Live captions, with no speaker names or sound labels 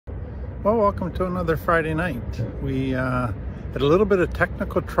Well, welcome to another Friday night. We had a little bit of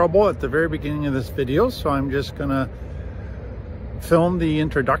technical trouble at the very beginning of this video, so I'm just gonna film the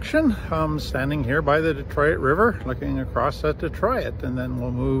introduction. I'm standing here by the Detroit River looking across at Detroit, and then we'll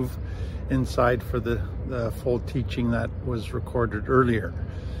move inside for the full teaching that was recorded earlier.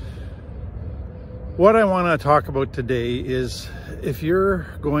 What I want to talk about today is, if you're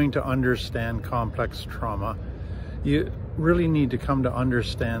going to understand complex trauma, you really need to come to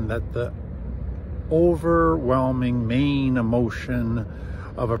understand that the overwhelming main emotion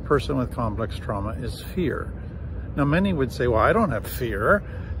of a person with complex trauma is fear. Now, many would say, well, I don't have fear.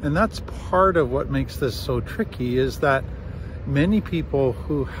 And that's part of what makes this so tricky, is that many people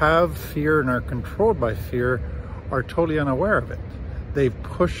who have fear and are controlled by fear are totally unaware of it. They've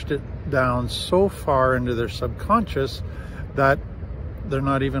pushed it down so far into their subconscious that they're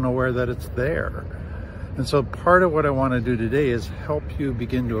not even aware that it's there. And so part of what I want to do today is help you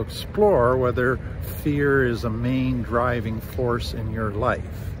begin to explore whether fear is a main driving force in your life.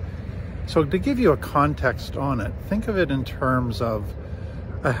 So to give you a context on it, think of it in terms of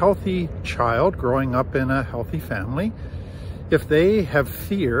a healthy child growing up in a healthy family. If they have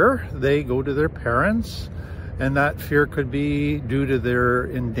fear, they go to their parents, and that fear could be due to they're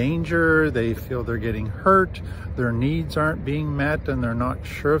in danger, they feel they're getting hurt, their needs aren't being met, and they're not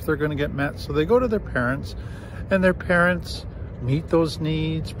sure if they're going to get met. So they go to their parents, and their parents meet those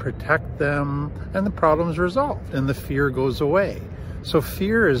needs, protect them, and the problem's resolved, and the fear goes away. So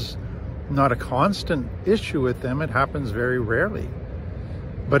fear is not a constant issue with them. It happens very rarely.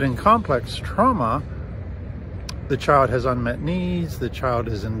 But in complex trauma, the child has unmet needs, the child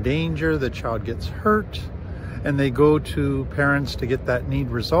is in danger, the child gets hurt, and they go to parents to get that need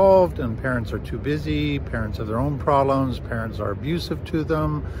resolved, and parents are too busy, parents have their own problems, parents are abusive to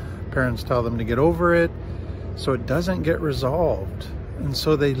them, parents tell them to get over it, so it doesn't get resolved. And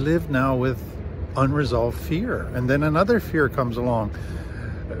so they live now with unresolved fear. And then another fear comes along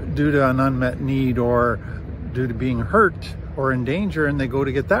due to an unmet need or due to being hurt or in danger, and they go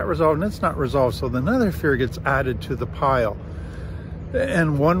to get that resolved, and it's not resolved, so then another fear gets added to the pile.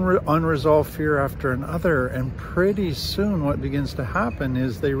 And one unresolved fear after another, and pretty soon what begins to happen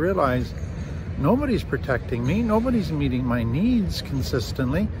is they realize nobody's protecting me, nobody's meeting my needs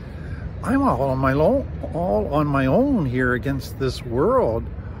consistently. I'm all on my own here against this world.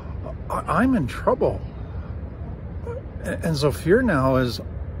 I'm in trouble. And so fear now is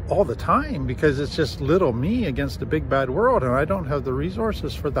all the time, because it's just little me against a big bad world, and I don't have the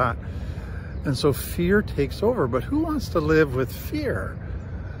resources for that. And so fear takes over. But who wants to live with fear?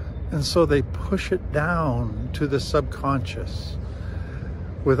 And so they push it down to the subconscious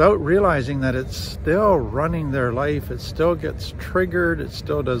without realizing that it's still running their life. It still gets triggered. It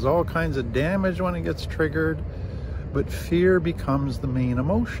still does all kinds of damage when it gets triggered. But fear becomes the main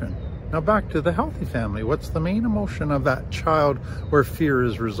emotion. Now back to the healthy family. What's the main emotion of that child where fear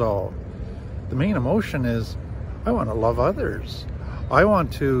is resolved? The main emotion is, I want to love others. I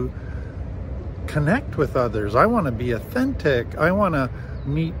want to connect with others. I want to be authentic. I want to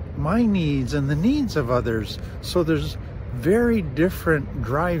meet my needs and the needs of others. So there's very different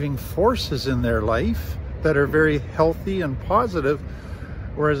driving forces in their life that are very healthy and positive.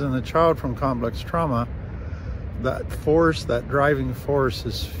 Whereas in the child from complex trauma, that force, that driving force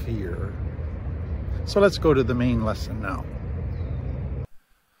is fear. So let's go to the main lesson now.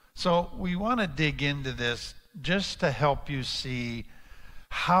 So we want to dig into this just to help you see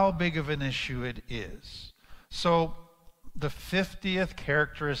how big of an issue it is. So the 50th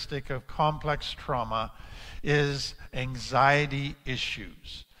characteristic of complex trauma is anxiety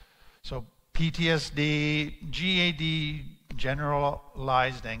issues. So PTSD, GAD,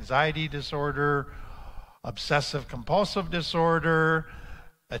 generalized anxiety disorder, obsessive compulsive disorder,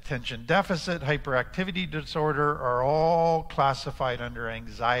 attention deficit hyperactivity disorder are all classified under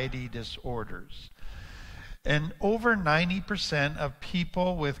anxiety disorders. And over 90% of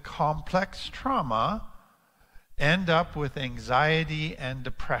people with complex trauma end up with anxiety and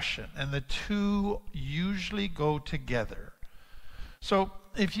depression, and the two usually go together. So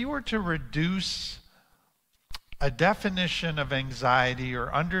if you were to reduce a definition of anxiety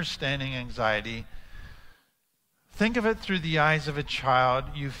or understanding anxiety, think of it through the eyes of a child.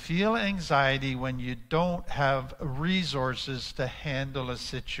 You feel anxiety when you don't have resources to handle a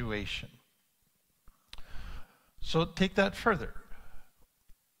situation. So take that further.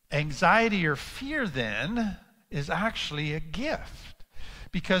 Anxiety or fear then is actually a gift.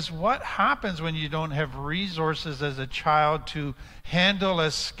 Because what happens when you don't have resources as a child to handle a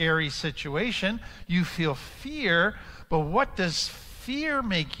scary situation? You feel fear, but what does fear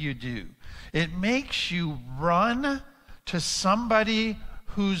make you do? It makes you run to somebody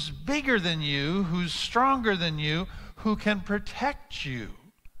who's bigger than you, who's stronger than you, who can protect you.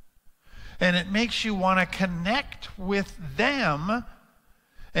 And it makes you want to connect with them.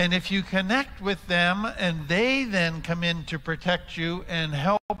 And if you connect with them and they then come in to protect you and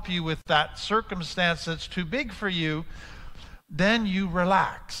help you with that circumstance that's too big for you, then you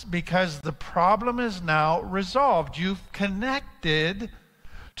relax because the problem is now resolved. You've connected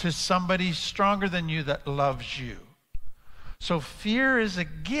to somebody stronger than you that loves you. So fear is a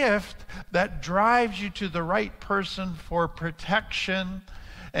gift that drives you to the right person for protection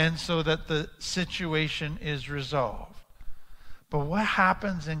and so that the situation is resolved. But what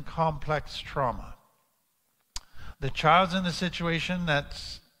happens in complex trauma? The child's in a situation that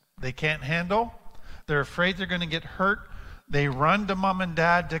they can't handle. They're afraid they're going to get hurt. They run to mom and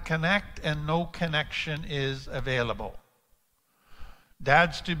dad to connect, and no connection is available.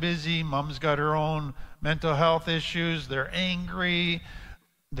 Dad's too busy. Mom's got her own mental health issues. They're angry.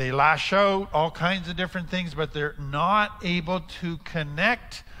 They lash out, all kinds of different things, but they're not able to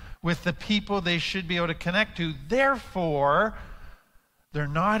connect with the people they should be able to connect to. Therefore, they're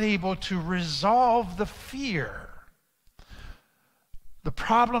not able to resolve the fear. The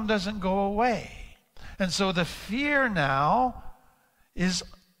problem doesn't go away. And so the fear now is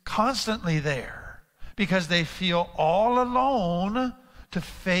constantly there because they feel all alone to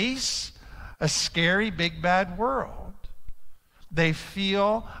face a scary, big, bad world. They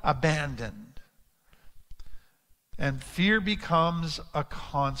feel abandoned. And fear becomes a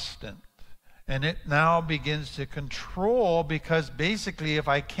constant. And it now begins to control because basically if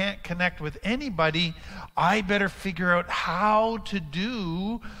I can't connect with anybody, I better figure out how to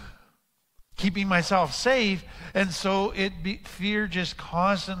do keeping myself safe. And so fear just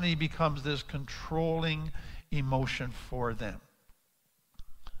constantly becomes this controlling emotion for them.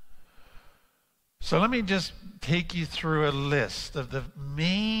 So let me just take you through a list of the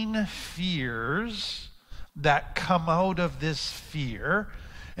main fears that come out of this fear.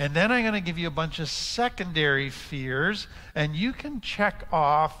 And then I'm going to give you a bunch of secondary fears, and you can check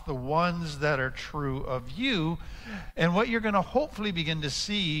off the ones that are true of you. And what you're going to hopefully begin to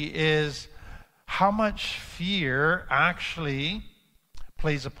see is how much fear actually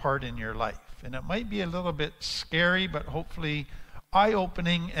plays a part in your life. And it might be a little bit scary, but hopefully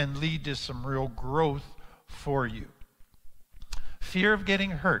eye-opening and lead to some real growth for you. Fear of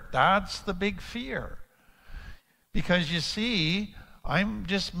getting hurt. That's the big fear. Because you see, I'm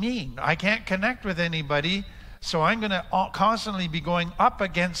just mean. I can't connect with anybody, so I'm going to constantly be going up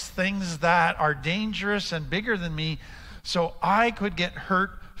against things that are dangerous and bigger than me, so I could get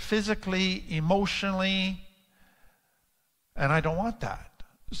hurt physically, emotionally, and I don't want that.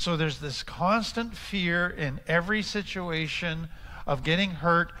 So there's this constant fear in every situation of getting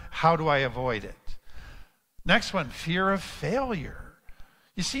hurt. How do I avoid it? Next one, fear of failure.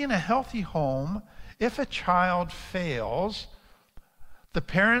 You see, in a healthy home, if a child fails, the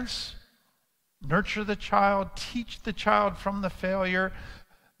parents nurture the child, teach the child from the failure.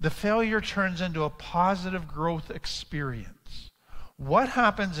 The failure turns into a positive growth experience. What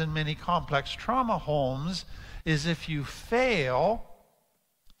happens in many complex trauma homes is if you fail,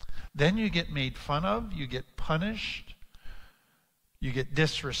 then you get made fun of, you get punished, you get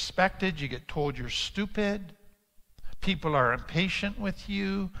disrespected, you get told you're stupid. People are impatient with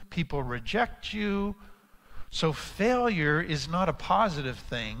you, people reject you. So failure is not a positive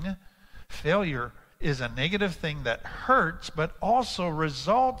thing. Failure is a negative thing that hurts, but also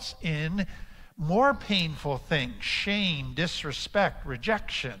results in more painful things: shame, disrespect,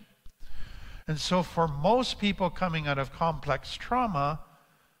 rejection. And so for most people coming out of complex trauma,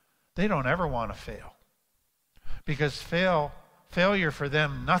 they don't ever want to fail. Because failure for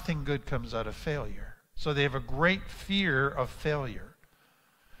them, nothing good comes out of failure. So they have a great fear of failure.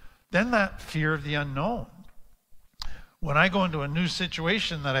 Then that fear of the unknown. When I go into a new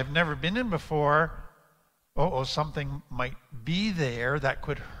situation that I've never been in before, something might be there that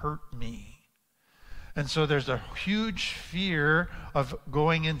could hurt me. And so there's a huge fear of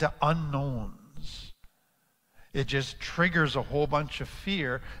going into unknowns. It just triggers a whole bunch of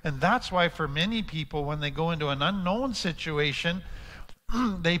fear. And that's why for many people, when they go into an unknown situation,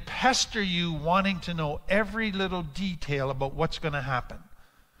 they pester you wanting to know every little detail about what's going to happen.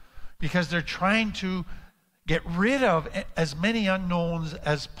 Because they're trying to get rid of as many unknowns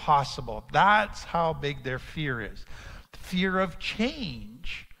as possible. That's how big their fear is. Fear of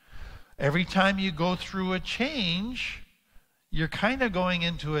change. Every time you go through a change, you're kind of going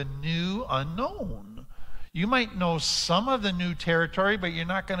into a new unknown. You might know some of the new territory, but you're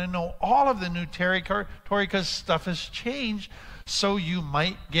not going to know all of the new territory because stuff has changed, so you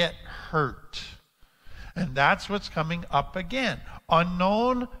might get hurt. And that's what's coming up again.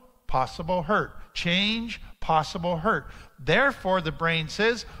 Unknown, possible hurt. Change, possible hurt. Therefore, the brain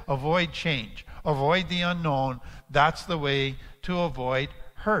says, avoid change. Avoid the unknown. That's the way to avoid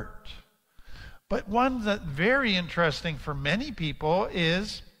hurt. But one that's very interesting for many people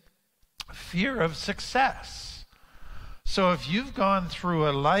is fear of success. So if you've gone through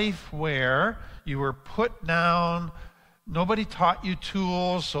a life where you were put down, nobody taught you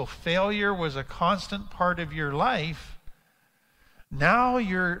tools, so failure was a constant part of your life, now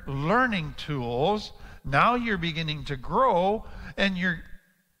you're learning tools, now you're beginning to grow, and you're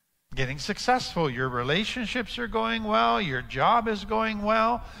getting successful. Your relationships are going well, your job is going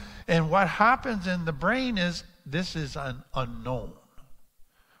well, and what happens in the brain is this is an unknown.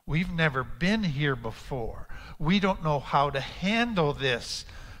 We've never been here before. We don't know how to handle this.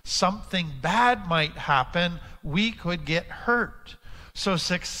 Something bad might happen. We could get hurt. So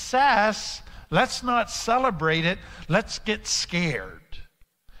success, let's not celebrate it. Let's get scared,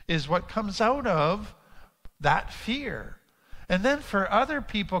 is what comes out of that fear. And then for other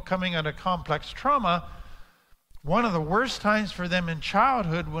people coming out of complex trauma, one of the worst times for them in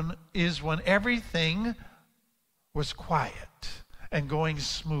childhood is when everything was quiet and going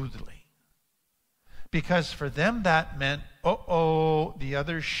smoothly. Because for them that meant, uh-oh, the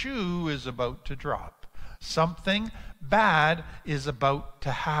other shoe is about to drop. Something bad is about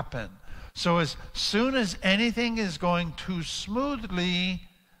to happen. So as soon as anything is going too smoothly,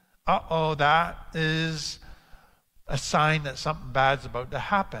 uh-oh, that is a sign that something bad's about to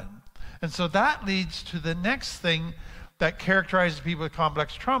happen. And so that leads to the next thing that characterizes people with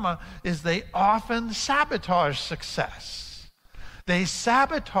complex trauma is they often sabotage success. They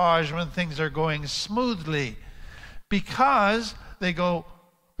sabotage when things are going smoothly because they go,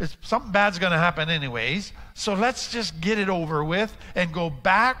 something bad's going to happen anyways, so let's just get it over with and go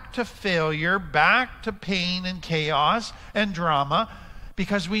back to failure, back to pain and chaos and drama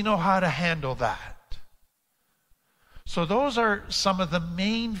because we know how to handle that. So those are some of the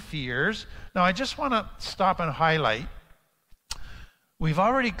main fears. Now I just want to stop and highlight, we've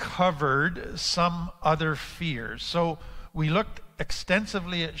already covered some other fears. So we looked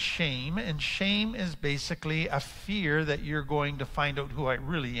extensively at shame, and shame is basically a fear that you're going to find out who I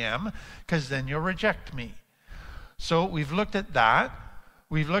really am, because then you'll reject me. So we've looked at that.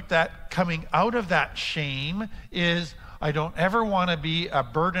 We've looked at coming out of that shame is I don't ever want to be a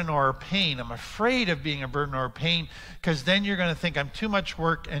burden or a pain. I'm afraid of being a burden or a pain because then you're going to think I'm too much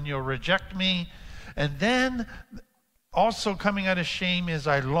work and you'll reject me. And then also coming out of shame is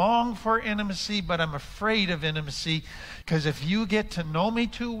I long for intimacy, but I'm afraid of intimacy because if you get to know me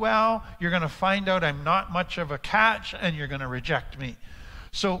too well, you're going to find out I'm not much of a catch and you're going to reject me.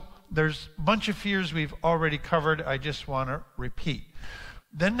 So there's a bunch of fears we've already covered. I just want to repeat.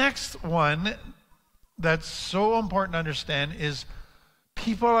 The next one that's so important to understand is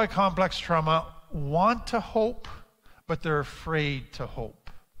people with complex trauma want to hope, but they're afraid to hope.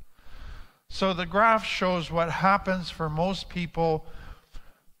 So the graph shows what happens for most people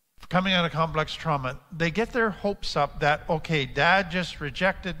coming out of complex trauma. They get their hopes up that, okay, Dad just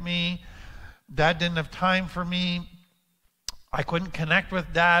rejected me. Dad didn't have time for me. I couldn't connect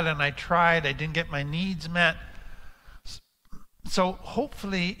with Dad, and I tried. I didn't get my needs met. So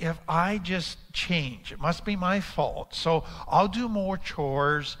hopefully if I just change, it must be my fault. So I'll do more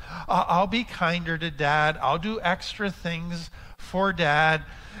chores. I'll be kinder to Dad. I'll do extra things for Dad.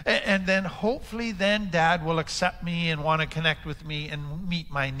 And then hopefully then Dad will accept me and want to connect with me and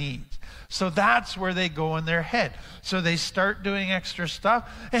meet my needs. So that's where they go in their head. So they start doing extra stuff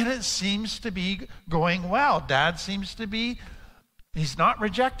and it seems to be going well. Dad seems to be, he's not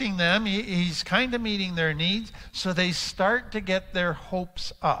rejecting them. He's kind of meeting their needs. So they start to get their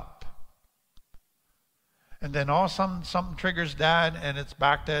hopes up. And then all something triggers Dad and it's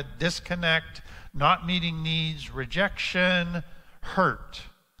back to disconnect, not meeting needs, rejection, hurt.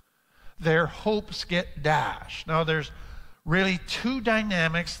 Their hopes get dashed. Now there's really two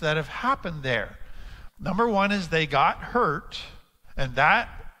dynamics that have happened there. Number one is they got hurt, and that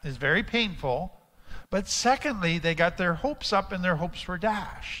is very painful. But secondly, they got their hopes up and their hopes were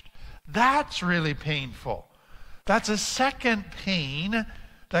dashed. That's really painful. That's a second pain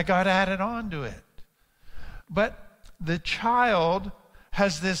that got added onto it. But the child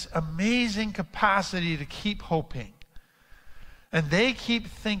has this amazing capacity to keep hoping. And they keep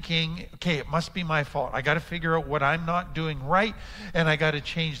thinking, okay, it must be my fault. I got to figure out what I'm not doing right, and I got to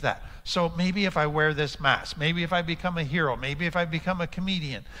change that. So maybe if I wear this mask, maybe if I become a hero, maybe if I become a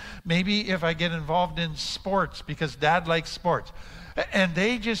comedian, maybe if I get involved in sports because Dad likes sports. And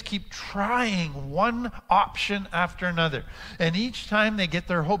they just keep trying one option after another. And each time they get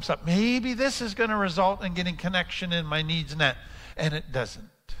their hopes up, maybe this is going to result in getting connection in my needs net. And it doesn't.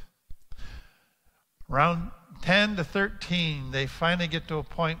 Around 10 to 13, they finally get to a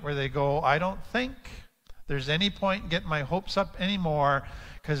point where they go, I don't think there's any point in getting my hopes up anymore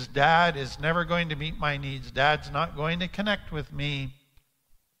because Dad is never going to meet my needs. Dad's not going to connect with me.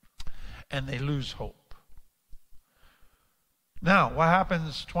 And they lose hope. Now, what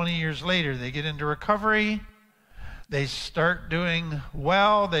happens 20 years later? They get into recovery. They start doing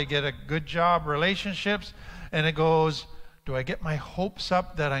well. They get a good job, relationships. And it goes, do I get my hopes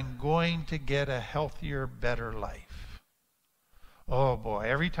up that I'm going to get a healthier, better life? Oh boy,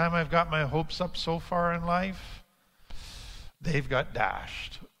 every time I've got my hopes up so far in life, they've got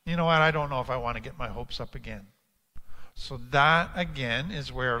dashed. You know what? I don't know if I want to get my hopes up again. So that, again,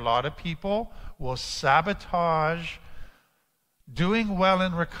 is where a lot of people will sabotage doing well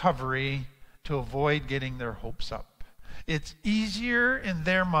in recovery to avoid getting their hopes up. It's easier in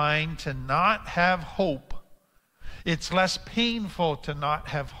their mind to not have hope. It's less painful to not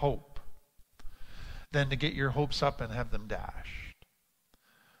have hope than to get your hopes up and have them dashed.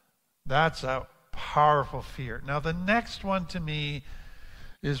 That's a powerful fear. Now, the next one to me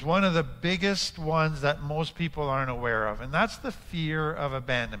is one of the biggest ones that most people aren't aware of, and that's the fear of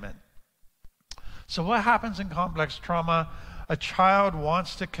abandonment. So what happens in complex trauma? A child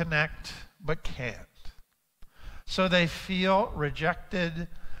wants to connect but can't. So they feel rejected,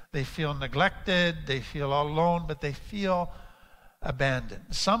 they feel neglected, they feel all alone, but they feel abandoned.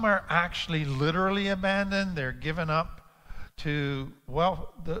 Some are actually literally abandoned. They're given up to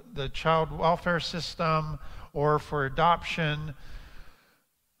the child welfare system or for adoption.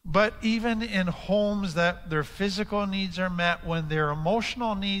 But even in homes that their physical needs are met, when their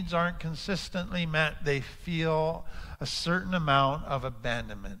emotional needs aren't consistently met, they feel a certain amount of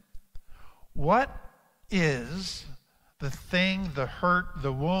abandonment. What is the thing, the hurt,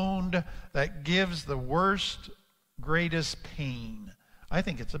 the wound that gives the worst, greatest pain? I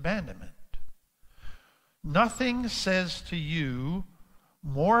think it's abandonment. Nothing says to you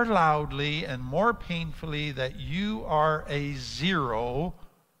more loudly and more painfully that you are a zero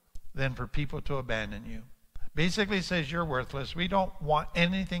than for people to abandon you. Basically says you're worthless. We don't want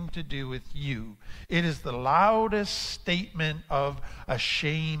anything to do with you. It is the loudest statement of a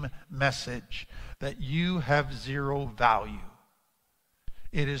shame message that you have zero value.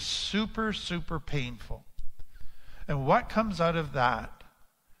 It is super, super painful. And what comes out of that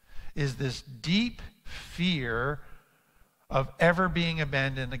is this deep fear of ever being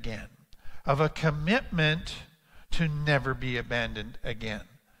abandoned again, of a commitment to never be abandoned again.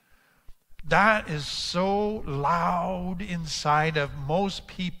 That is so loud inside of most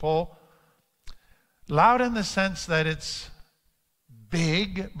people. Loud in the sense that it's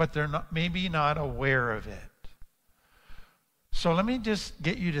big, but they're maybe not aware of it. So let me just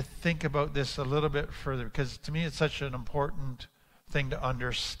get you to think about this a little bit further, because to me it's such an important thing to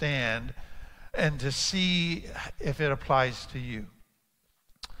understand and to see if it applies to you.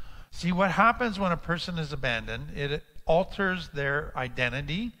 See, what happens when a person is abandoned, it alters their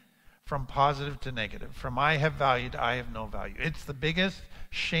identity from positive to negative, from I have value to I have no value. It's the biggest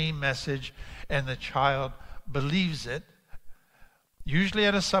shame message, and the child believes it. Usually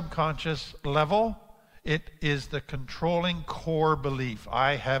at a subconscious level, it is the controlling core belief,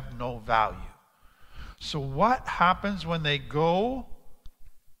 I have no value. So what happens when they go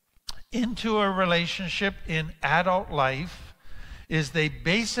into a relationship in adult life is they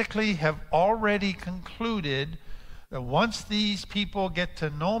basically have already concluded that once these people get to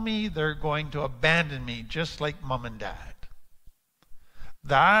know me, they're going to abandon me, just like mom and dad.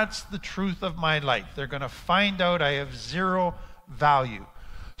 That's the truth of my life. They're going to find out I have zero value.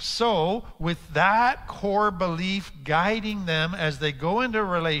 So, with that core belief guiding them as they go into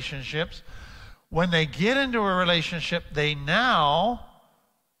relationships, when they get into a relationship, they now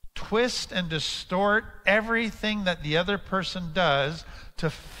twist and distort everything that the other person does to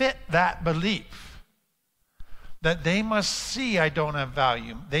fit that belief. That they must see I don't have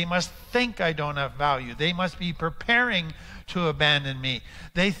value. They must think I don't have value. They must be preparing to abandon me.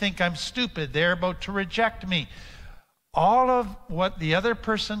 They think I'm stupid. They're about to reject me. All of what the other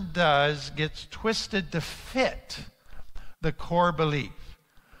person does gets twisted to fit the core belief.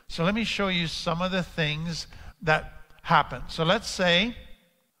 So let me show you some of the things that happen. So let's say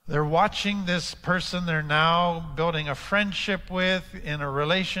They're watching this person they're now building a friendship with, in a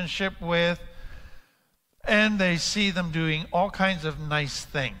relationship with, and they see them doing all kinds of nice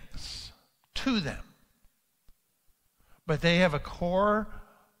things to them. But they have a core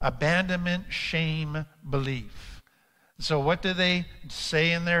abandonment, shame, belief. So what do they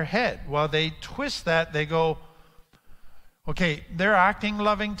say in their head? Well, they twist that. They go, okay, they're acting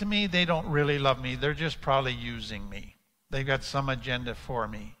loving to me. They don't really love me. They're just probably using me. They've got some agenda for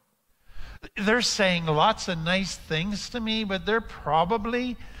me. They're saying lots of nice things to me, but they're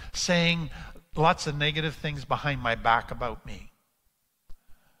probably saying lots of negative things behind my back about me.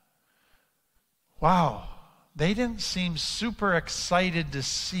 Wow, they didn't seem super excited to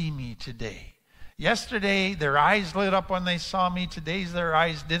see me today. Yesterday, their eyes lit up when they saw me. Today's their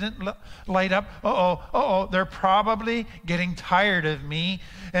eyes didn't light up. They're probably getting tired of me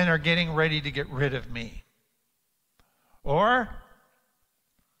and are getting ready to get rid of me. Or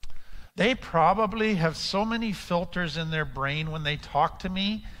they probably have so many filters in their brain when they talk to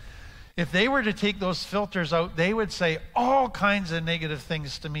me. If they were to take those filters out, they would say all kinds of negative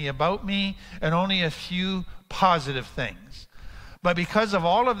things to me about me and only a few positive things. But because of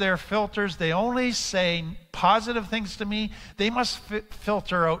all of their filters, they only say positive things to me. They must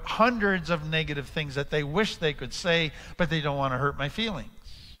filter out hundreds of negative things that they wish they could say, but they don't want to hurt my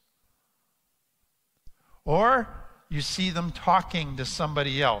feelings. Or you see them talking to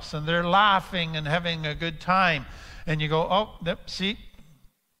somebody else, and they're laughing and having a good time. And you go, oh, see,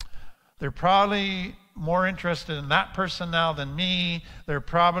 they're probably more interested in that person now than me. They're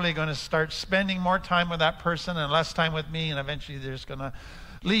probably going to start spending more time with that person and less time with me, and eventually they're just going to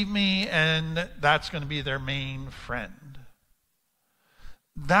leave me, and that's going to be their main friend.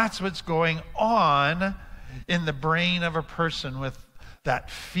 That's what's going on in the brain of a person with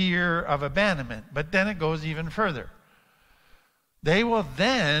that fear of abandonment. But then it goes even further. They will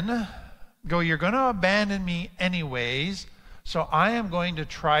then go, you're going to abandon me anyways, so I am going to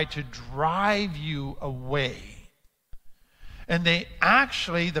try to drive you away. And they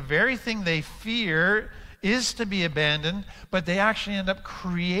actually, the very thing they fear is to be abandoned, but they actually end up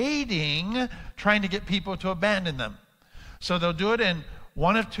creating, trying to get people to abandon them. So they'll do it in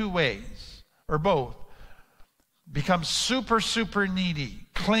one of two ways, or both. Become super, super needy,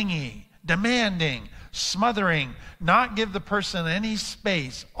 clingy, demanding, smothering, not give the person any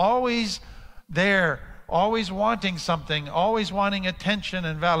space, always there, always wanting something, always wanting attention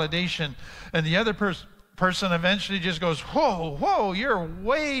and validation. And the other person eventually just goes, whoa, you're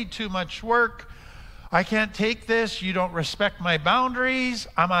way too much work. I can't take this. You don't respect my boundaries.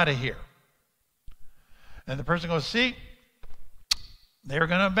 I'm out of here. And the person goes, see, they were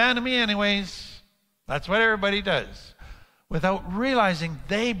going to abandon me anyways. That's what everybody does, without realizing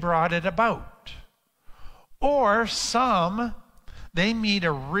they brought it about. Or some, they meet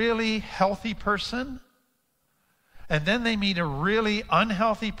a really healthy person, and then they meet a really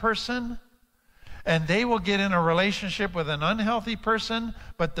unhealthy person, and they will get in a relationship with an unhealthy person,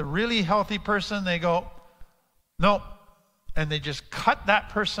 but the really healthy person, they go, nope, and they just cut that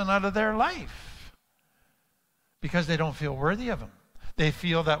person out of their life because they don't feel worthy of them. They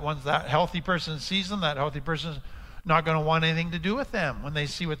feel that once that healthy person sees them, that healthy person's not going to want anything to do with them when they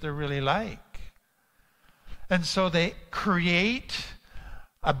see what they're really like. And so they create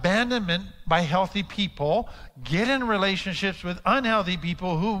abandonment by healthy people, get in relationships with unhealthy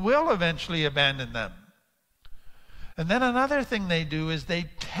people who will eventually abandon them. And then another thing they do is they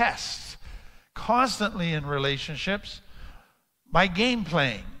test constantly in relationships by game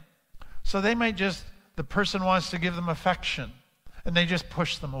playing. So they might just, the person wants to give them affection, and they just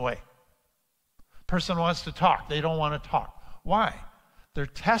push them away. Person wants to talk, they don't want to talk. Why? They're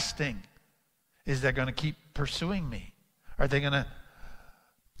testing. Is they going to keep pursuing me? Are they going to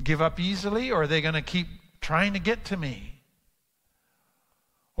give up easily, or are they going to keep trying to get to me?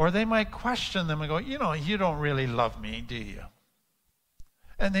 Or they might question them and go, you know, you don't really love me, do you?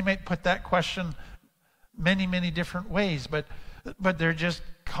 And they might put that question many, many different ways, but they're just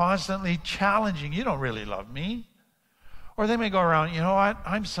constantly challenging. You don't really love me. Or they may go around, you know what?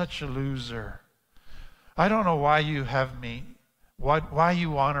 I'm such a loser. I don't know why you have me. Why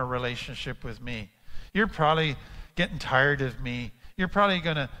you want a relationship with me. You're probably getting tired of me. You're probably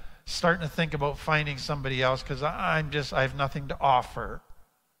going to start to think about finding somebody else because I have nothing to offer.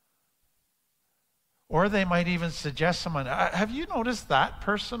 Or they might even suggest someone, have you noticed that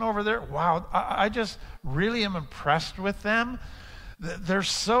person over there? Wow, I just really am impressed with them. They're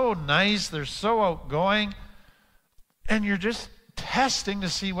so nice. They're so outgoing. And you're just testing to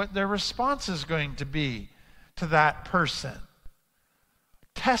see what their response is going to be to that person.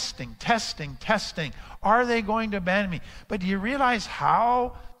 Testing, testing, testing. Are they going to abandon me? But do you realize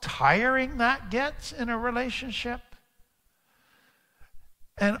how tiring that gets in a relationship?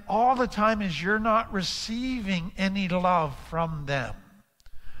 And all the time is you're not receiving any love from them.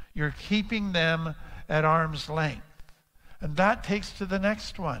 You're keeping them at arm's length. And that takes to the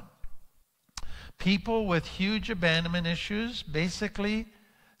next one. People with huge abandonment issues basically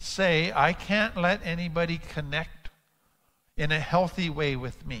say, I can't let anybody connect in a healthy way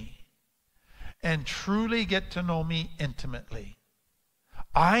with me and truly get to know me intimately.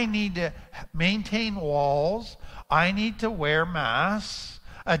 I need to maintain walls. I need to wear masks,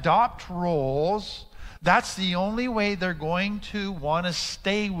 adopt roles. That's the only way they're going to want to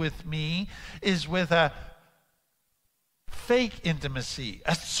stay with me, is with a fake intimacy,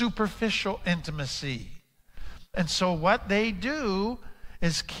 a superficial intimacy. And so what they do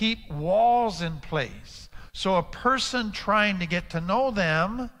is keep walls in place. So a person trying to get to know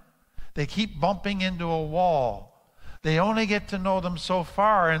them, they keep bumping into a wall. They only get to know them so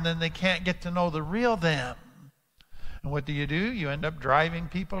far, and then they can't get to know the real them. And what do? You end up driving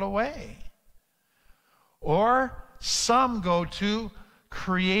people away. Or some go to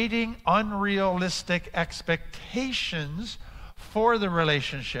creating unrealistic expectations for the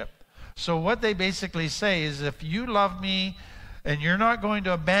relationship. So what they basically say is, if you love me and you're not going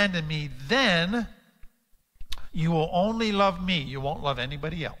to abandon me, then you will only love me. You won't love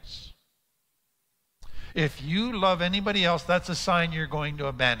anybody else. If you love anybody else, that's a sign you're going to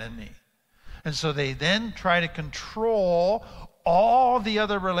abandon me. And so they then try to control all the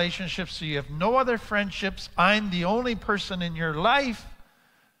other relationships, so you have no other friendships. I'm the only person in your life.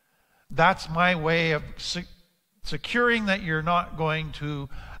 That's my way of securing that you're not going to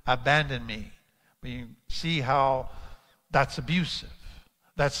abandon me. But you see how that's abusive.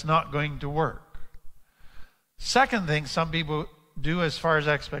 That's not going to work. Second thing some people do as far as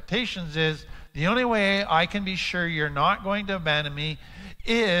expectations is, the only way I can be sure you're not going to abandon me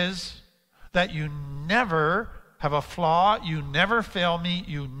is that you never have a flaw, you never fail me,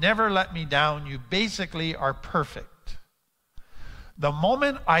 you never let me down, you basically are perfect. The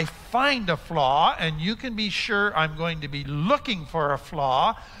moment I find a flaw, and you can be sure I'm going to be looking for a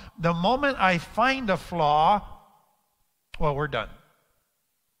flaw, the moment I find a flaw, well, we're done.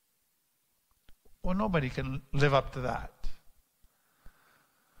 Well, nobody can live up to that.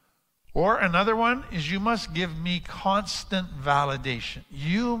 Or another one is, you must give me constant validation.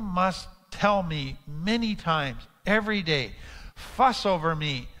 You must tell me many times, every day, fuss over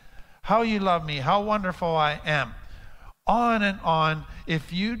me, how you love me, how wonderful I am, on and on.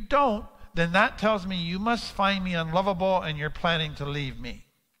 If you don't, then that tells me you must find me unlovable and you're planning to leave me.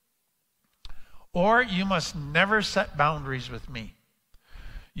 Or you must never set boundaries with me.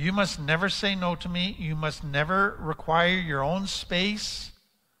 You must never say no to me. You must never require your own space.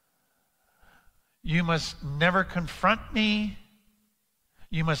 You must never confront me.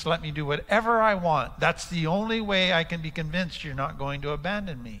 You must let me do whatever I want. That's the only way I can be convinced you're not going to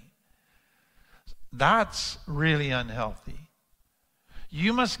abandon me. That's really unhealthy.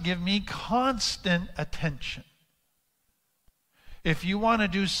 You must give me constant attention. If you want to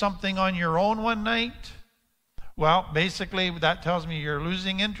do something on your own one night, well, basically that tells me you're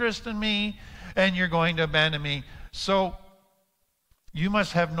losing interest in me and you're going to abandon me. So you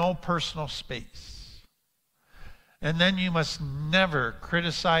must have no personal space. And then you must never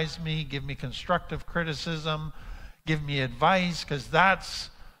criticize me, give me constructive criticism, give me advice, because that's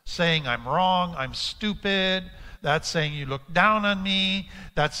saying I'm wrong, I'm stupid. That's saying you look down on me.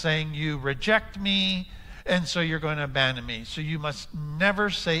 That's saying you reject me. And so you're going to abandon me. So you must never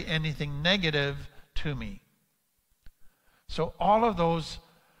say anything negative to me. So all of those,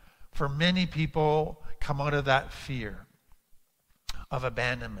 for many people, come out of that fear of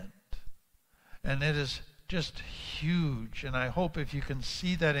abandonment. And it is just huge. And I hope if you can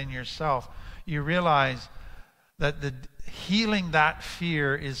see that in yourself, you realize that healing that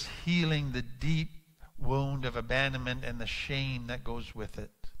fear is healing the deep wound of abandonment and the shame that goes with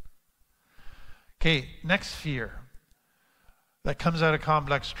it. Okay, next fear that comes out of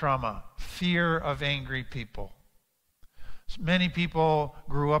complex trauma: fear of angry people. So many people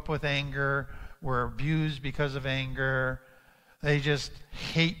grew up with anger, were abused because of anger. They just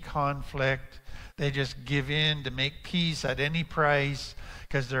hate conflict. They just give in to make peace at any price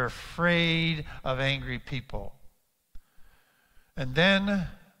because they're afraid of angry people. And then,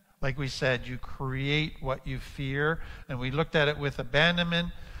 like we said, you create what you fear. And we looked at it with abandonment.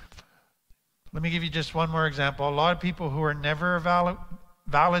 Let me give you just one more example. A lot of people who are never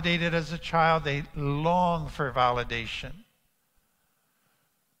validated as a child, they long for validation.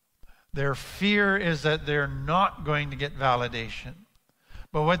 Their fear is that they're not going to get validation.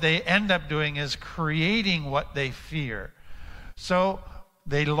 But what they end up doing is creating what they fear. So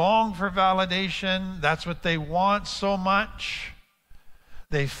they long for validation. That's what they want so much.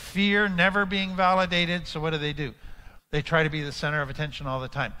 They fear never being validated. So what do? They try to be the center of attention all the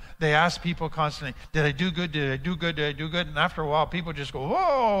time. They ask people constantly, did I do good? Did I do good? Did I do good? And after a while, people just go,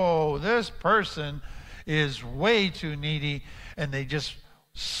 whoa, this person is way too needy. And they just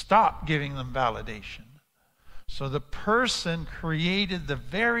stop giving them validation. So the person created the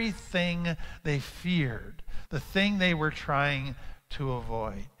very thing they feared, the thing they were trying to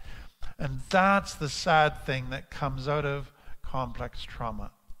avoid. And that's the sad thing that comes out of complex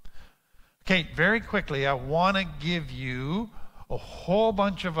trauma. Okay, very quickly, I want to give you a whole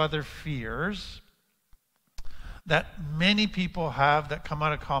bunch of other fears that many people have that come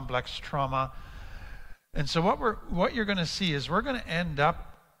out of complex trauma. And so what you're going to see is we're going to end up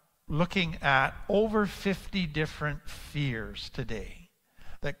looking at over 50 different fears today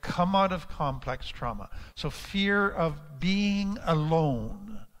that come out of complex trauma. So fear of being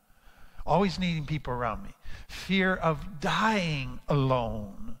alone, always needing people around me. Fear of dying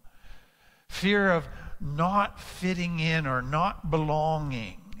alone. Fear of not fitting in or not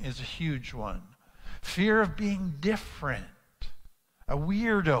belonging is a huge one. Fear of being different, a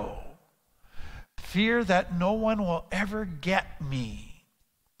weirdo. Fear that no one will ever get me.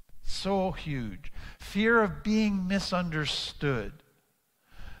 So huge. Fear of being misunderstood.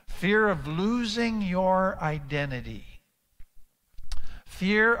 Fear of losing your identity.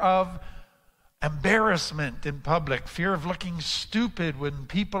 Fear of embarrassment in public. Fear of looking stupid when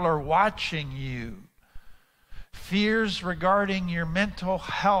people are watching you. Fears regarding your mental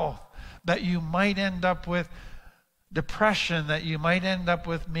health, that you might end up with depression, that you might end up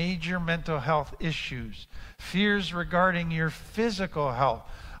with major mental health issues. Fears regarding your physical health,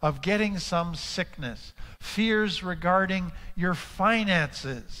 of getting some sickness. Fears regarding your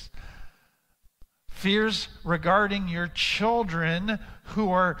finances. Fears regarding your children who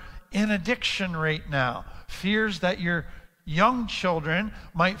are in addiction right now. Fears that your young children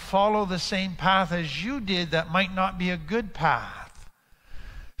might follow the same path as you did that might not be a good path.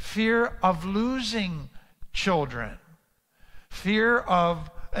 Fear of losing children. Fear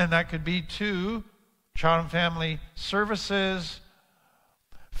of, and that could be too, child and family services.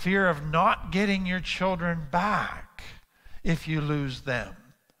 Fear of not getting your children back if you lose them.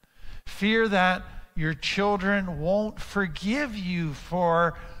 Fear that your children won't forgive you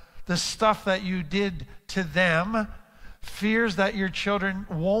for the stuff that you did to them. Fears that your children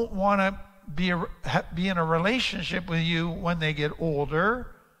won't want to be in a relationship with you when they get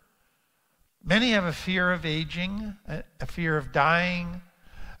older. Many have a fear of aging, a fear of dying,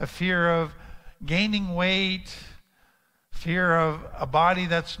 a fear of gaining weight, fear of a body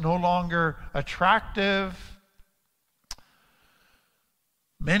that's no longer attractive.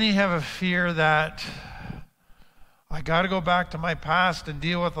 Many have a fear that I got to go back to my past and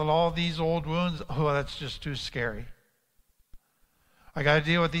deal with all these old wounds. Oh, that's just too scary. I got to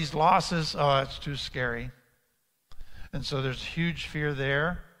deal with these losses. Oh, that's too scary. And so there's huge fear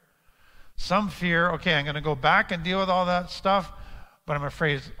there. Some fear, okay, I'm going to go back and deal with all that stuff, but I'm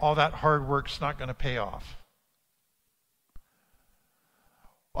afraid all that hard work's not going to pay off.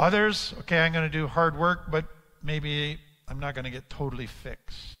 Others, okay, I'm going to do hard work, but maybe I'm not going to get totally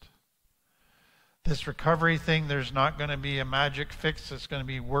fixed. This recovery thing, there's not going to be a magic fix. It's going to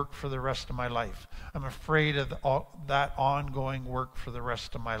be work for the rest of my life. I'm afraid of that ongoing work for the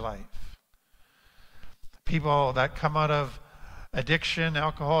rest of my life. People that come out of addiction,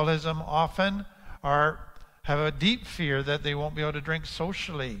 alcoholism, often have a deep fear that they won't be able to drink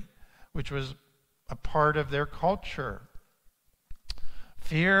socially, which was a part of their culture.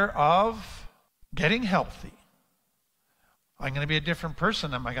 Fear of getting healthy. I'm going to be a different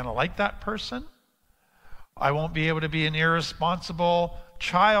person. Am I going to like that person? I won't be able to be an irresponsible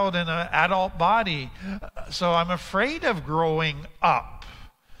child in an adult body. So I'm afraid of growing up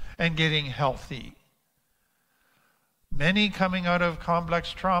and getting healthy. Many coming out of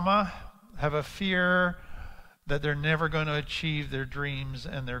complex trauma have a fear that they're never going to achieve their dreams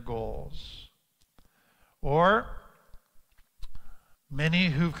and their goals. Or many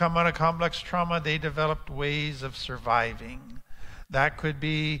who've come out of complex trauma, they developed ways of surviving. That could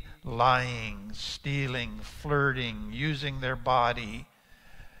be lying, stealing, flirting, using their body.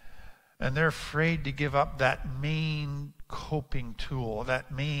 And they're afraid to give up that main coping tool, that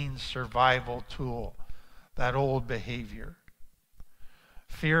main survival tool, that old behavior.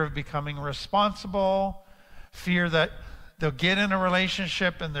 Fear of becoming responsible, fear that they'll get in a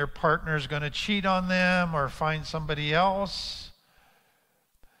relationship and their partner's going to cheat on them or find somebody else.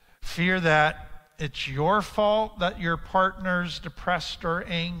 Fear that it's your fault that your partner's depressed or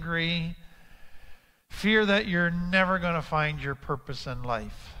angry. Fear that you're never going to find your purpose in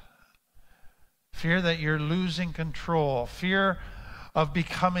life. Fear that you're losing control. Fear of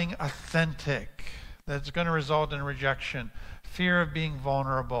becoming authentic. That's going to result in rejection. Fear of being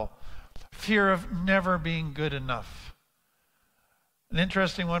vulnerable. Fear of never being good enough. An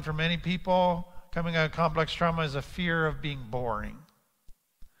interesting one for many people coming out of complex trauma is a fear of being boring.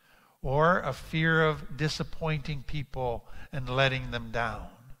 Or a fear of disappointing people and letting them down.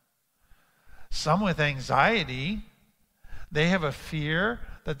 Some with anxiety, they have a fear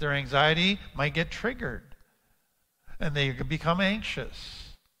that their anxiety might get triggered and they become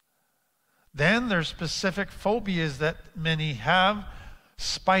anxious. Then there's specific phobias that many have: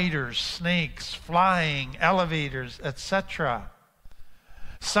 spiders, snakes, flying, elevators, etc.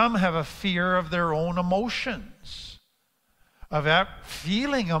 Some have a fear of their own emotions, of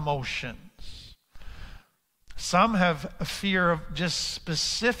feeling emotions. Some have a fear of just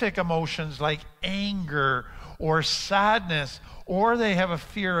specific emotions like anger or sadness, or they have a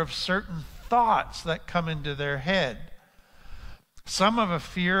fear of certain thoughts that come into their head. Some have a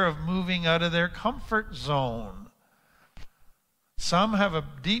fear of moving out of their comfort zone. Some have a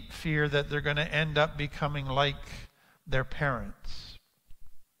deep fear that they're going to end up becoming like their parents.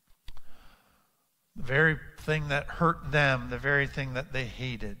 The very thing that hurt them, the very thing that they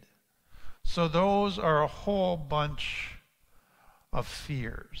hated. So those are a whole bunch of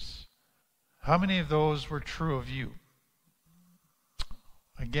fears. How many of those were true of you?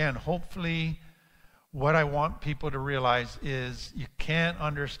 Again, hopefully what I want people to realize is you can't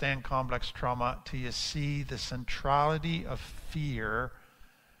understand complex trauma till you see the centrality of fear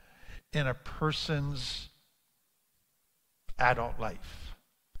in a person's adult life.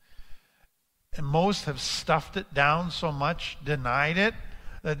 And most have stuffed it down so much, denied it,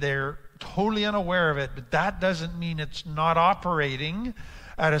 that they're totally unaware of it. But that doesn't mean it's not operating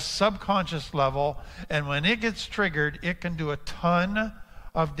at a subconscious level. And when it gets triggered, it can do a ton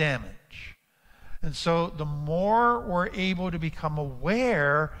of damage. And so the more we're able to become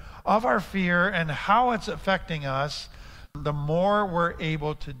aware of our fear and how it's affecting us, the more we're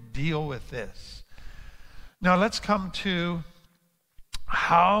able to deal with this. Now let's come to,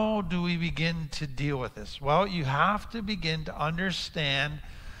 how do we begin to deal with this? Well, you have to begin to understand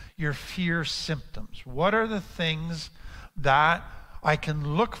your fear symptoms. What are the things that I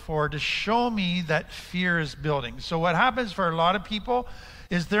can look for to show me that fear is building? So what happens for a lot of people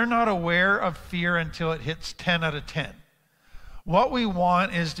is they're not aware of fear until it hits 10 out of 10. What we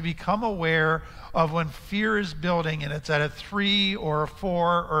want is to become aware of when fear is building and it's at a 3 or a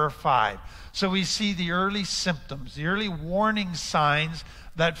 4 or a 5. So we see the early symptoms, the early warning signs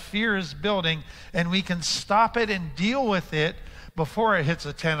that fear is building, and we can stop it and deal with it before it hits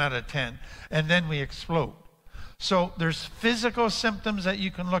a 10 out of 10, and then we explode. So there's physical symptoms that you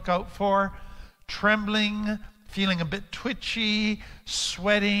can look out for: trembling, feeling a bit twitchy,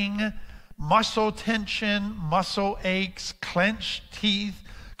 sweating, muscle tension, muscle aches, clenched teeth,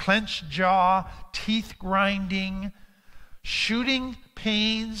 clenched jaw, teeth grinding, shooting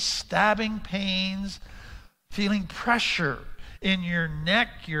pains, stabbing pains, feeling pressure in your neck,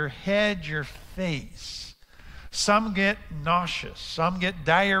 your head, your face. Some get nauseous, some get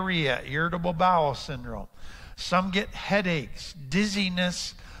diarrhea, irritable bowel syndrome. Some get headaches,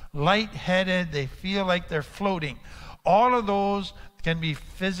 dizziness, lightheaded, they feel like they're floating. All of those can be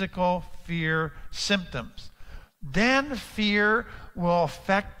physical fear symptoms. Then fear will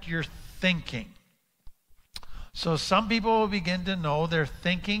affect your thinking. So some people will begin to know their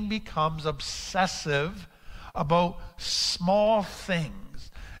thinking becomes obsessive about small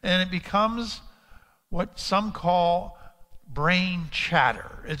things. And it becomes what some call brain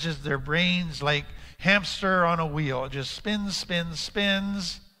chatter. It's just their brain's like hamster on a wheel. It just spins, spins,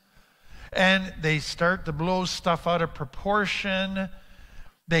 spins. And they start to blow stuff out of proportion.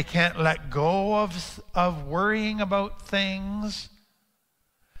 They can't let go of worrying about things.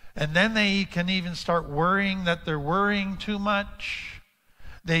 And then they can even start worrying that they're worrying too much.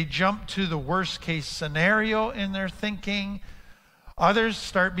 They jump to the worst case scenario in their thinking. Others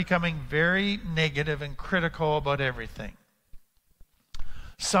start becoming very negative and critical about everything.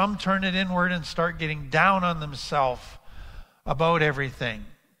 Some turn it inward and start getting down on themselves about everything.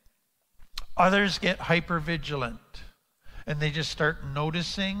 Others get hypervigilant and they just start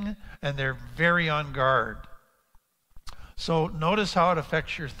noticing and they're very on guard. So notice how it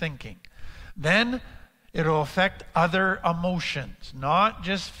affects your thinking. Then it'll affect other emotions, not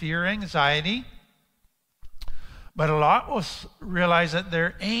just fear, anxiety, but a lot will realize that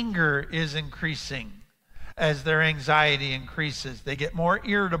their anger is increasing as their anxiety increases. They get more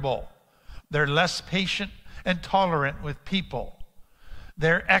irritable, They're less patient and tolerant with people.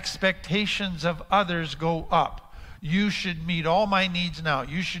 Their expectations of others go up. You should meet all my needs now.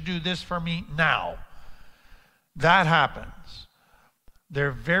 You should do this for me now. That happens.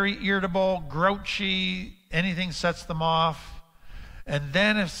 They're very irritable, grouchy, anything sets them off. And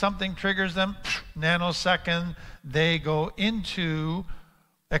then if something triggers them, nanosecond, they go into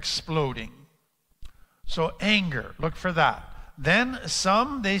exploding. So anger, look for that. Then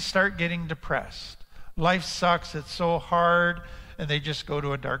some, they start getting depressed. Life sucks, it's so hard, and they just go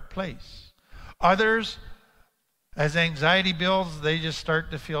to a dark place. Others, as anxiety builds, they just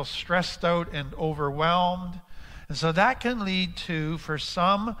start to feel stressed out and overwhelmed. And so that can lead to, for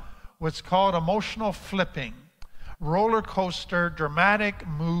some, what's called emotional flipping. Roller coaster, dramatic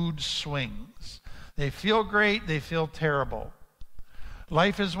mood swings. They feel great, they feel terrible.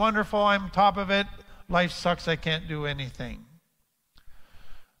 Life is wonderful, I'm on top of it. Life sucks, I can't do anything.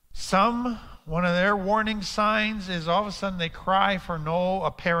 Some, one of their warning signs is all of a sudden they cry for no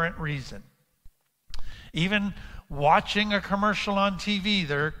apparent reason. Even watching a commercial on TV,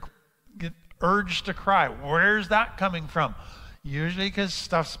 they're urged to cry. Where's that coming from? Usually because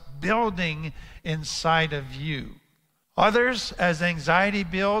stuff's building inside of you. Others, as anxiety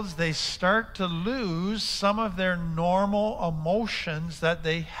builds, they start to lose some of their normal emotions that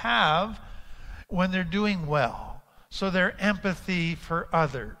they have when they're doing well. So their empathy for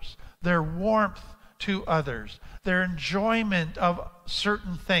others, their warmth to others, their enjoyment of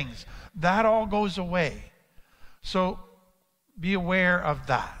certain things, that all goes away. So be aware of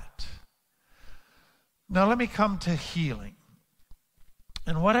that. Now let me come to healing.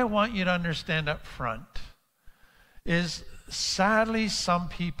 And what I want you to understand up front is, sadly, some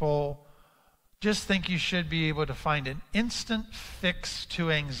people just think you should be able to find an instant fix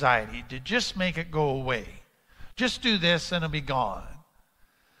to anxiety, to just make it go away. Just do this and it'll be gone.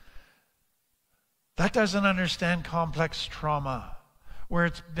 That doesn't understand complex trauma, where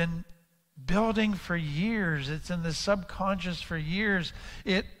it's been building for years. It's in the subconscious for years.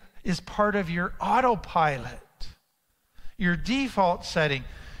 It is part of your autopilot, your default setting.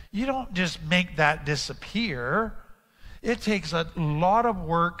 You don't just make that disappear. It takes a lot of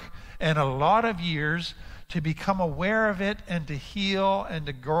work and a lot of years to become aware of it and to heal and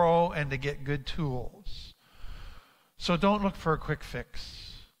to grow and to get good tools. So don't look for a quick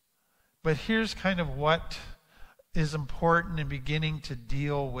fix. But here's kind of what is important in beginning to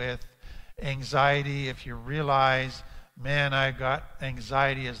deal with anxiety. If you realize, man, I've got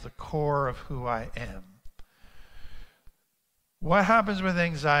anxiety as the core of who I am. What happens with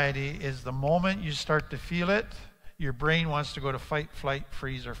anxiety is the moment you start to feel it, your brain wants to go to fight, flight,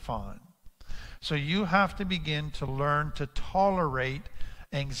 freeze, or fawn. So you have to begin to learn to tolerate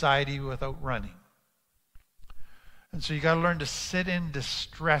anxiety without running. And so you got to learn to sit in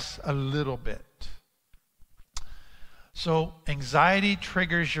distress a little bit. So anxiety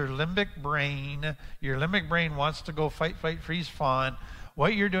triggers your limbic brain. Your limbic brain wants to go fight, flight, freeze, fawn.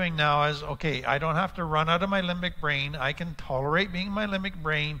 What you're doing now is, okay, I don't have to run out of my limbic brain. I can tolerate being in my limbic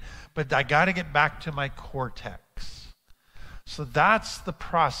brain, but I got to get back to my cortex. So that's the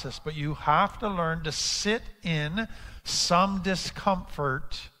process. But you have to learn to sit in some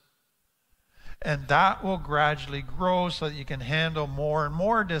discomfort, and that will gradually grow so that you can handle more and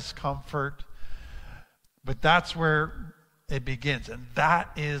more discomfort. But that's where it begins, and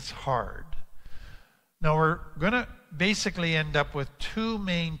that is hard. Now we're going to basically end up with two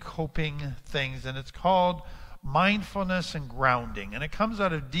main coping things, and it's called mindfulness and grounding. And it comes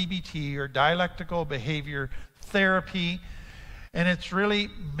out of DBT, or dialectical behavior therapy. And it's really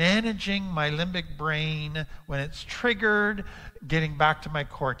managing my limbic brain when it's triggered, getting back to my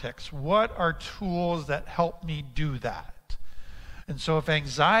cortex. What are tools that help me do that? And so if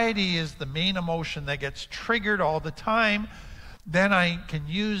anxiety is the main emotion that gets triggered all the time, then I can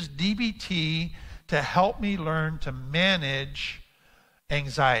use DBT to help me learn to manage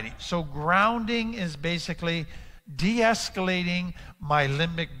anxiety. So grounding is basically de-escalating my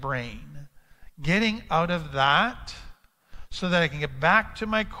limbic brain, getting out of that so that I can get back to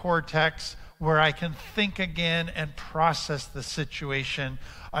my cortex where I can think again and process the situation.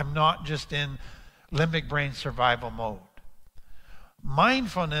 I'm not just in limbic brain survival mode.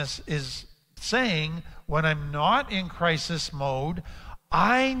 Mindfulness is saying, when I'm not in crisis mode,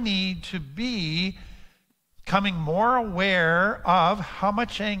 I need to be becoming more aware of how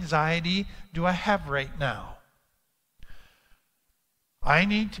much anxiety do I have right now. I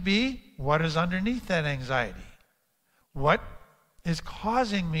need to be, what is underneath that anxiety? What is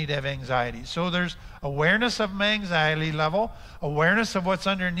causing me to have anxiety? So there's awareness of my anxiety level, awareness of what's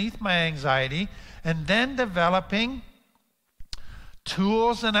underneath my anxiety, and then developing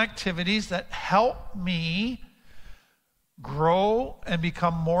tools and activities that help me grow and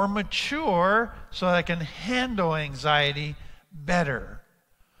become more mature so that I can handle anxiety better.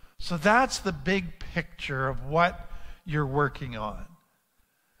 So that's the big picture of what you're working on.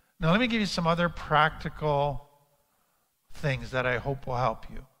 Now let me give you some other practical things that I hope will help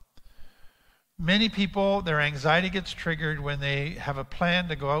you. Many people, their anxiety gets triggered when they have a plan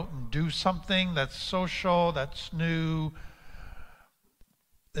to go out and do something that's social, that's new,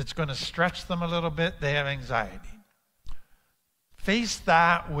 it's going to stretch them a little bit. They have anxiety. Face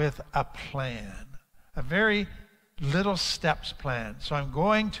that with a plan, a very little steps plan. So I'm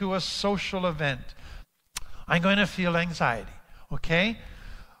going to a social event. I'm going to feel anxiety, okay?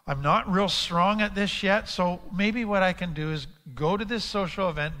 I'm not real strong at this yet, so maybe what I can do is go to this social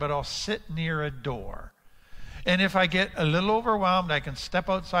event, but I'll sit near a door. And if I get a little overwhelmed, I can step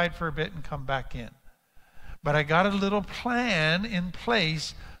outside for a bit and come back in. But I got a little plan in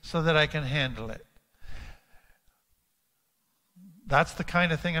place so that I can handle it. That's the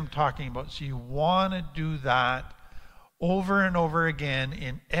kind of thing I'm talking about. So you want to do that over and over again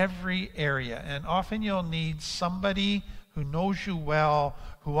in every area. And often you'll need somebody who knows you well,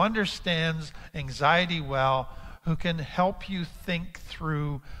 who understands anxiety well, who can help you think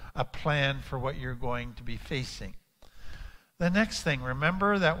through a plan for what you're going to be facing. The next thing,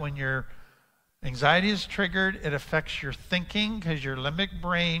 remember that when your anxiety is triggered, it affects your thinking because your limbic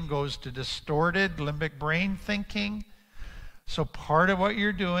brain goes to distorted limbic brain thinking. So part of what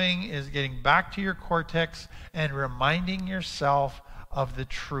you're doing is getting back to your cortex and reminding yourself of the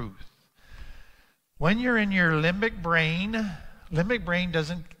truth. When you're in your limbic brain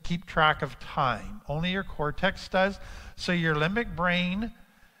doesn't keep track of time. Only your cortex does. So your limbic brain,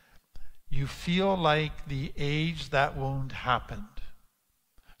 you feel like the age that wound happened.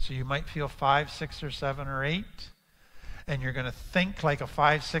 So you might feel 5, 6, or 7, or 8. And you're going to think like a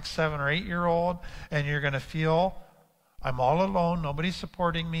 5, 6, 7, or 8-year-old. And you're going to feel, I'm all alone. Nobody's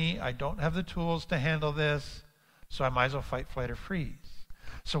supporting me. I don't have the tools to handle this. So I might as well fight, flight, or freeze.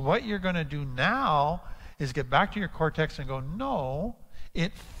 So what you're going to do now is get back to your cortex and go, no,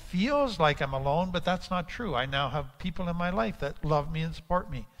 it feels like I'm alone, but that's not true. I now have people in my life that love me and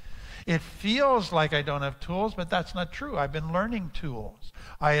support me. It feels like I don't have tools, but that's not true. I've been learning tools.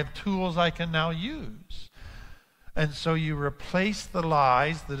 I have tools I can now use. And so you replace the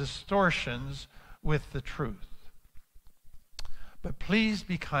lies, the distortions, with the truth. But please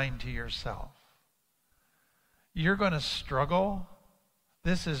be kind to yourself. You're going to struggle.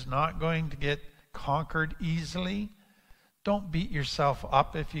 This is not going to get conquered easily. Don't beat yourself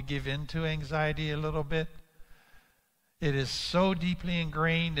up if you give in to anxiety a little bit. It is so deeply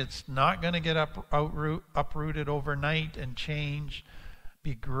ingrained, it's not going to get uprooted overnight and change.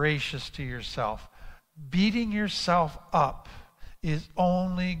 Be gracious to yourself. Beating yourself up is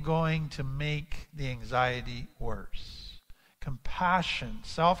only going to make the anxiety worse. Compassion,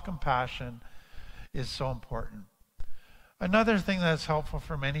 self-compassion is so important. Another thing that's helpful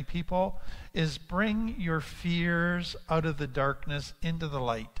for many people is bring your fears out of the darkness into the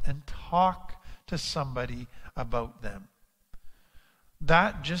light and talk to somebody about them.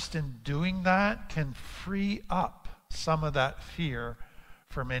 That, just in doing that, can free up some of that fear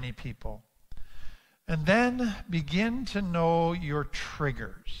for many people. And then begin to know your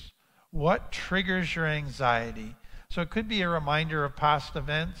triggers. What triggers your anxiety? So it could be a reminder of past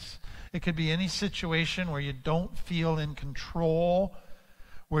events. It could be any situation where you don't feel in control,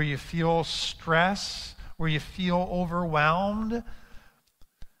 where you feel stress, where you feel overwhelmed.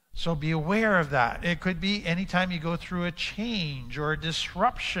 So be aware of that. It could be anytime you go through a change or a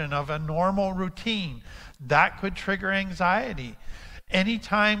disruption of a normal routine. That could trigger anxiety.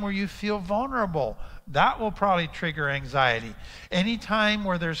 Anytime where you feel vulnerable, that will probably trigger anxiety. Anytime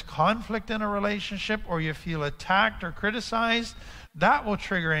where there's conflict in a relationship or you feel attacked or criticized, that will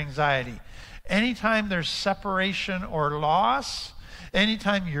trigger anxiety. Anytime there's separation or loss,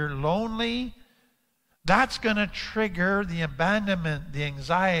 anytime you're lonely, that's going to trigger the abandonment, the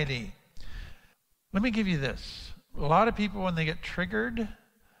anxiety. Let me give you this. A lot of people, when they get triggered,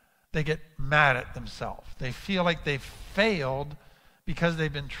 they get mad at themselves. They feel like they've failed because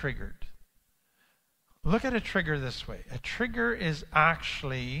they've been triggered. Look at a trigger this way. A trigger is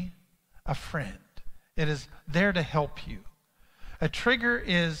actually a friend. It is there to help you. A trigger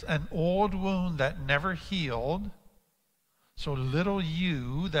is an old wound that never healed. So little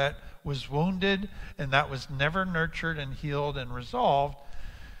you that was wounded and that was never nurtured and healed and resolved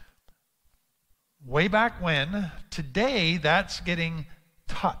way back when, today that's getting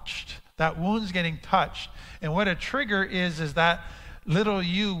touched. That wound's getting touched. And what a trigger is that little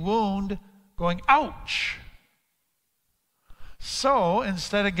you wound going, ouch. So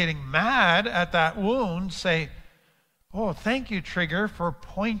instead of getting mad at that wound, say, oh, thank you, trigger, for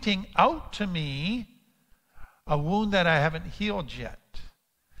pointing out to me a wound that I haven't healed yet,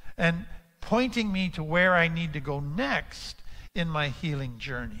 and pointing me to where I need to go next in my healing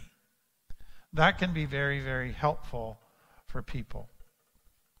journey. That can be very, very helpful for people.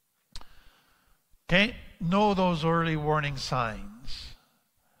 Okay, know those early warning signs,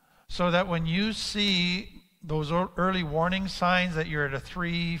 so that when you see those early warning signs that you're at a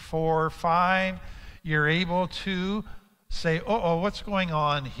 3, 4, 5, you're able to say, oh, what's going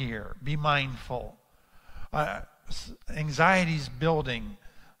on here? Be mindful. Anxiety's building.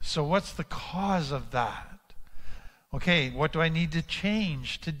 So what's the cause of that? Okay, what do I need to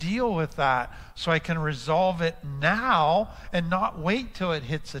change to deal with that so I can resolve it now and not wait till it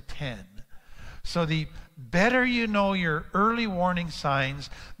hits a 10? So the better you know your early warning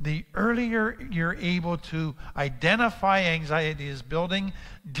signs, the earlier you're able to identify anxiety is building,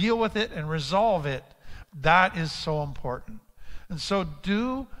 deal with it, and resolve it. That is so important. And so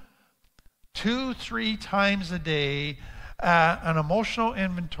do 2-3 times a day an emotional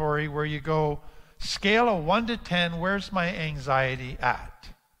inventory where you go, scale of 1 to 10, where's my anxiety at?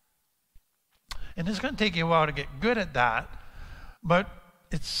 And it's going to take you a while to get good at that, but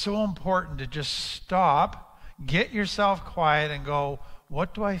it's so important to just stop, get yourself quiet, and go,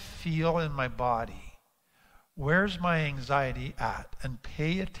 what do I feel in my body? Where's my anxiety at? And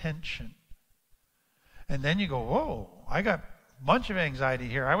pay attention. And then you go, whoa, I got a bunch of anxiety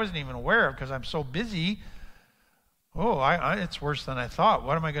here I wasn't even aware of because I'm so busy. Oh, it's worse than I thought.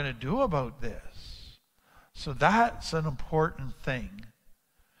 What am I going to do about this? So that's an important thing.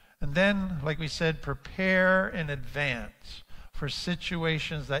 And then, like we said, prepare in advance for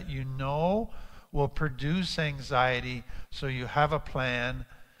situations that you know will produce anxiety, so you have a plan.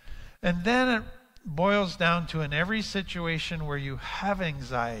 And then it boils down to, in every situation where you have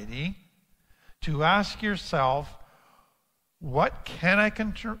anxiety, to ask yourself, what can I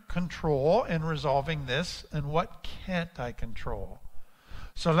control in resolving this, and what can't I control?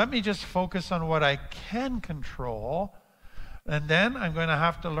 So let me just focus on what I can control, and then I'm going to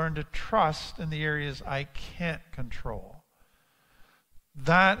have to learn to trust in the areas I can't control.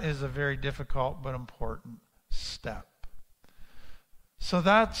 That is a very difficult but important step. So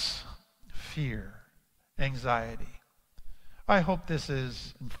that's fear, anxiety. I hope this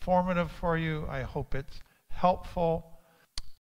is informative for you. I hope it's helpful.